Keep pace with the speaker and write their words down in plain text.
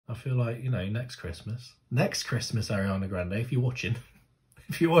I feel like, you know, next Christmas, Ariana Grande, if you're watching,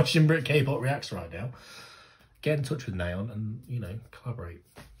 if you're watching Brit K-pop Reacts right now, get in touch with Nayeon and, you know, collaborate.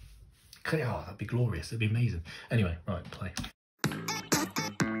 Oh, that'd be glorious. It'd be amazing. Anyway, right, play.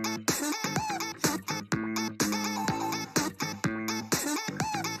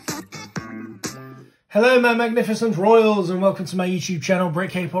 Hello my magnificent royals and welcome to my YouTube channel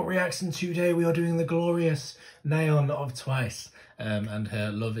Brit K-pop Reacts, and today we are doing the glorious Nayeon of Twice and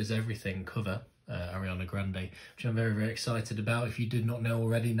her Love Is Everything cover, Ariana Grande, which I'm very, very excited about. If you did not know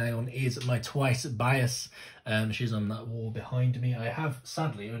already, Nayeon is my Twice bias. She's on that wall behind me. I have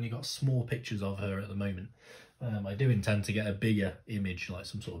sadly only got small pictures of her at the moment. I do intend to get a bigger image, like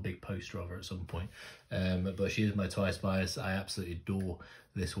some sort of big poster of her at some point. But she is my Twice bias. I absolutely adore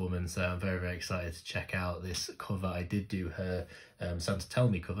this woman, so I'm very, very excited to check out this cover. I did do her Santa Tell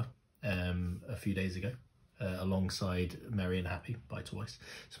Me cover a few days ago, alongside Merry and Happy by Twice.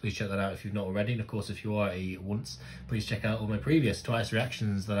 So please check that out if you've not already. And of course, if you are a once, please check out all my previous Twice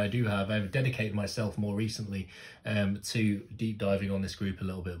reactions that I do have. I've dedicated myself more recently to deep diving on this group a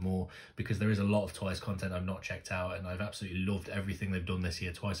little bit more, because there is a lot of Twice content I've not checked out, and I've absolutely loved everything they've done this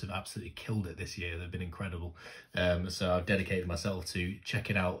year. Twice have absolutely killed it this year. They've been incredible. So I've dedicated myself to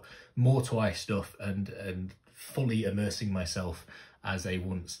checking out more Twice stuff and fully immersing myself as a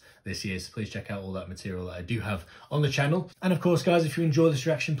once this year. So please check out all that material that I do have on the channel. And of course, guys, if you enjoy this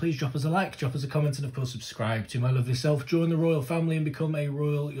reaction, please drop us a like, drop us a comment, and of course subscribe to my lovely self. Join the royal family and become a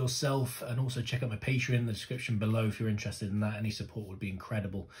royal yourself. And also check out my Patreon in the description below if you're interested in that. Any support would be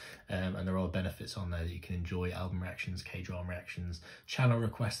incredible. And there are benefits on there that you can enjoy: album reactions, K-drama reactions, channel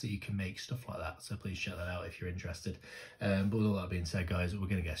requests that you can make, stuff like that. So please check that out if you're interested. But with all that being said, guys, we're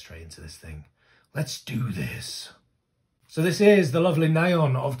going to get straight into this thing. Let's do this. So this is the lovely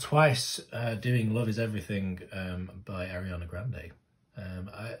Nayeon of Twice doing Love Is Everything by Ariana Grande.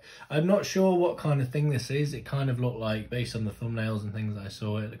 I'm not sure what kind of thing this is. It kind of looked like, based on the thumbnails and things that I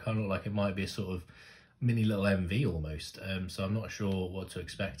saw, it kind of looked like it might be a sort of mini little MV almost. So I'm not sure what to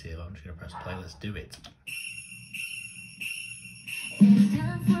expect here. I'm just going to press play. Let's do it.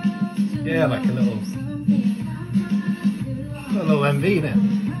 Yeah, like a little MV there.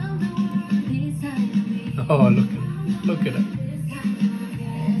 Oh, look at it.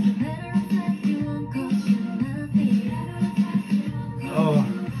 Oh.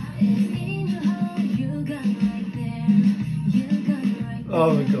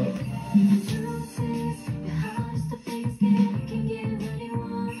 Oh my god.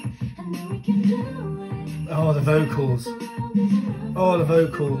 Oh, the vocals. Oh, the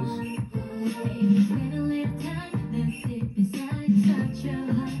vocals.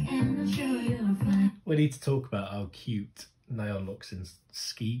 We need to talk about how cute Nayeon looks in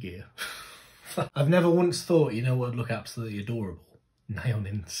ski gear. I've never once thought, you know what would look absolutely adorable? Nayeon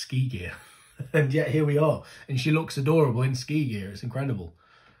in ski gear. And yet here we are. And she looks adorable in ski gear. It's incredible.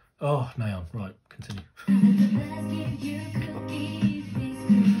 Oh, Nayeon. Right, continue.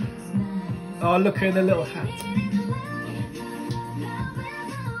 Oh, look at the little hat.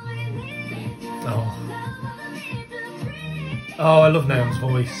 Oh. Oh, I love Nayeon's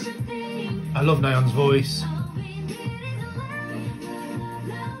voice. I love Nayeon's voice.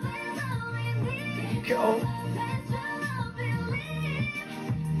 Oh.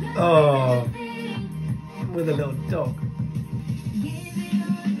 Oh, with a little dog.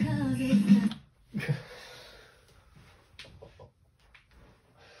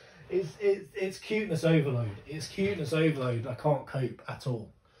 It's cuteness overload. It's cuteness overload. I can't cope at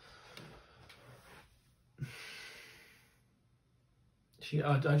all.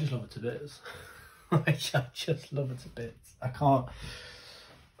 I just love it to bits. I just love it to bits. I can't.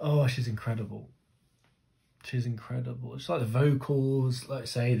 Oh, she's incredible. She's incredible. It's like the vocals, like I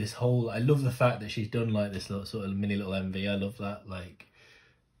say, this whole, I love the fact that she's done like this little sort of mini little MV. I love that. Like,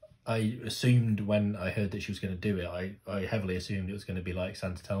 I assumed when I heard that she was going to do it, I heavily assumed it was going to be like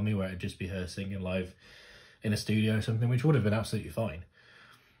Santa Tell Me, where it'd just be her singing live in a studio or something, which would have been absolutely fine.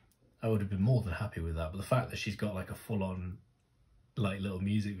 I would have been more than happy with that. But the fact that she's got like a full-on like little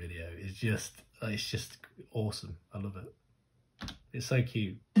music video is just, it's just awesome. I love it. It's so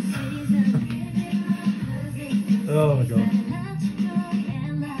cute. Oh my god.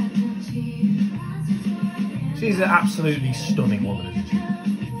 She's an absolutely stunning woman, isn't she?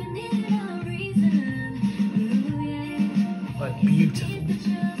 Like, beautiful.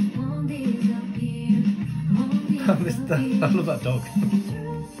 I love that dog.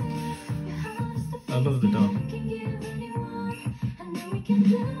 I love the dog.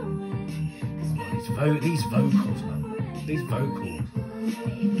 Oh, these vocals, man. These vocals.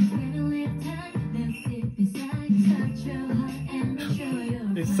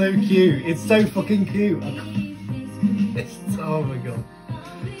 It's so cute. It's so fucking cute. It's, oh my god.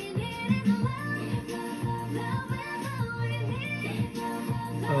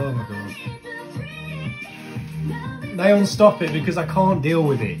 Oh my god. Nayeon, stop it, because I can't deal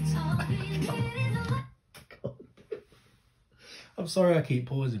with it. I'm sorry I keep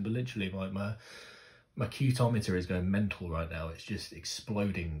pausing, but literally my cutometer is going mental right now. It's just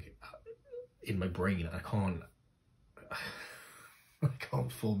exploding in my brain. I can't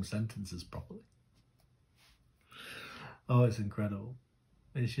form sentences properly. Oh, it's incredible.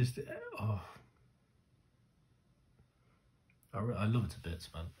 It's just, oh. I love it to bits,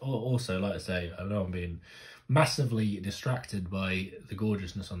 man. Also, like I say, I know I'm being massively distracted by the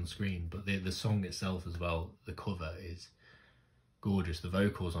gorgeousness on the screen, but the song itself as well, the cover is gorgeous. The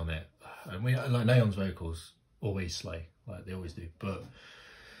vocals on it, and like Nayeon's vocals always slay, like they always do, but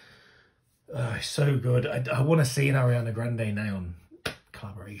it's so good. I want to see an Ariana Grande Nayeon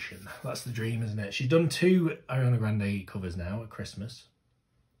collaboration. That's the dream, isn't it? She's done 2 Ariana Grande covers now at Christmas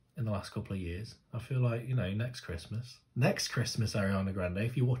in the last couple of years. I feel like, you know, next Christmas Ariana Grande,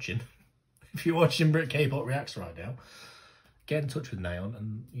 if you're watching Brit K-pop Reacts right now, get in touch with Nayeon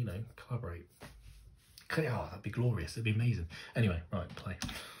and, you know, collaborate. Oh, that'd be glorious. It'd be amazing. Anyway, right, play.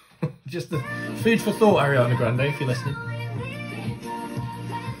 Just the food for thought, Ariana Grande, if you're listening.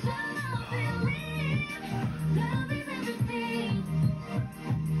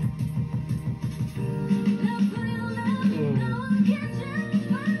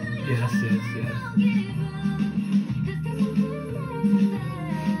 Yes.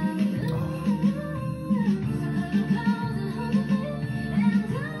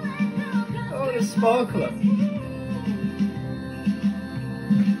 Oh, the sparkler.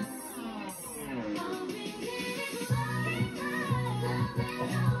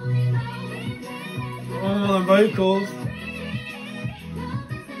 Oh, the vocals.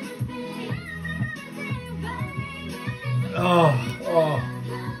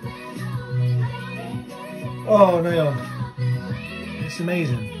 Oh, Nayeon. It's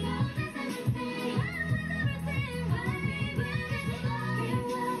amazing.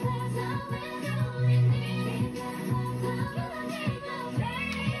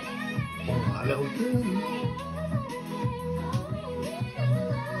 Oh, my little girl.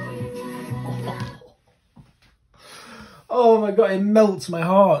 Oh my god, it melts my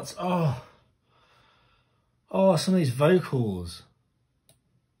heart. Oh, some of these vocals.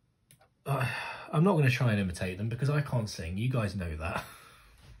 I'm not going to try and imitate them because I can't sing. You guys know that.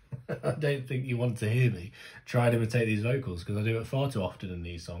 I don't think you want to hear me try and imitate these vocals because I do it far too often in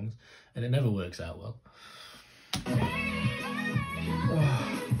these songs and it never works out well. Oh.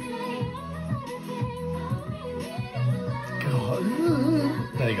 God.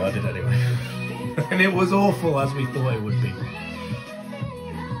 There you go, I did it anyway. And it was awful as we thought it would be.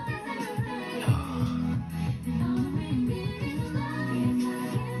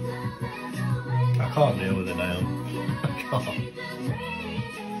 I can't deal with it now. I can't.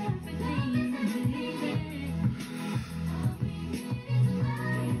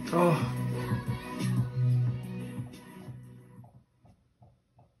 Oh.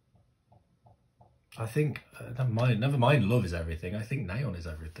 I think, never mind love is everything. I think Nayeon is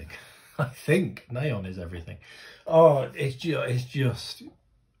everything. I think Nayeon is everything. Oh, it's just.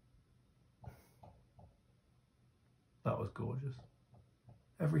 That was gorgeous.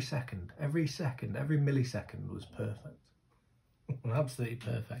 Every second, every millisecond was perfect. Absolutely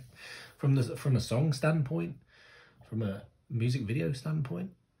perfect. From a song standpoint, from a music video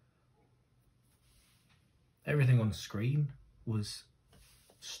standpoint, everything on screen was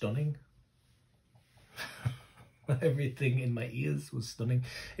stunning. Everything in my ears was stunning.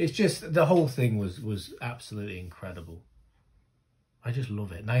 It's just, the whole thing was absolutely incredible. I just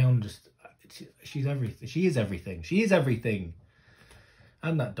love it. Nayeon she's everything. She is everything. She is everything.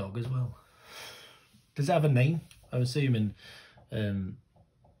 And that dog as well. Does it have a name? I'm assuming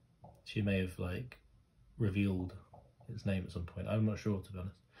she may have like revealed its name at some point. I'm not sure, to be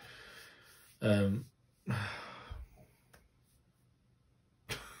honest.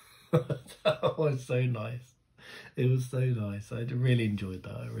 That was so nice. It was so nice. I really enjoyed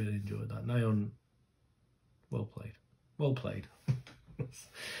that. I really enjoyed that. Nayeon, well played. Well played.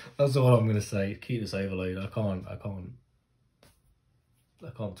 That's all I'm going to say. Keep this overload. I can't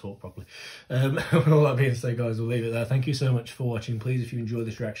talk properly. With all that being said, guys, we'll leave it there. Thank you so much for watching. Please, if you enjoyed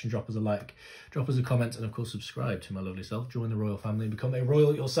this reaction, drop us a like, drop us a comment, and of course subscribe to my lovely self. Join the royal family and become a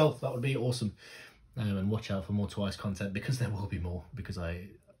royal yourself. That would be awesome. And watch out for more Twice content, because there will be more, because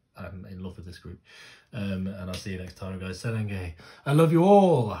I'm in love with this group. And I'll see you next time, guys. Senenge. I love you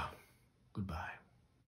all. Goodbye.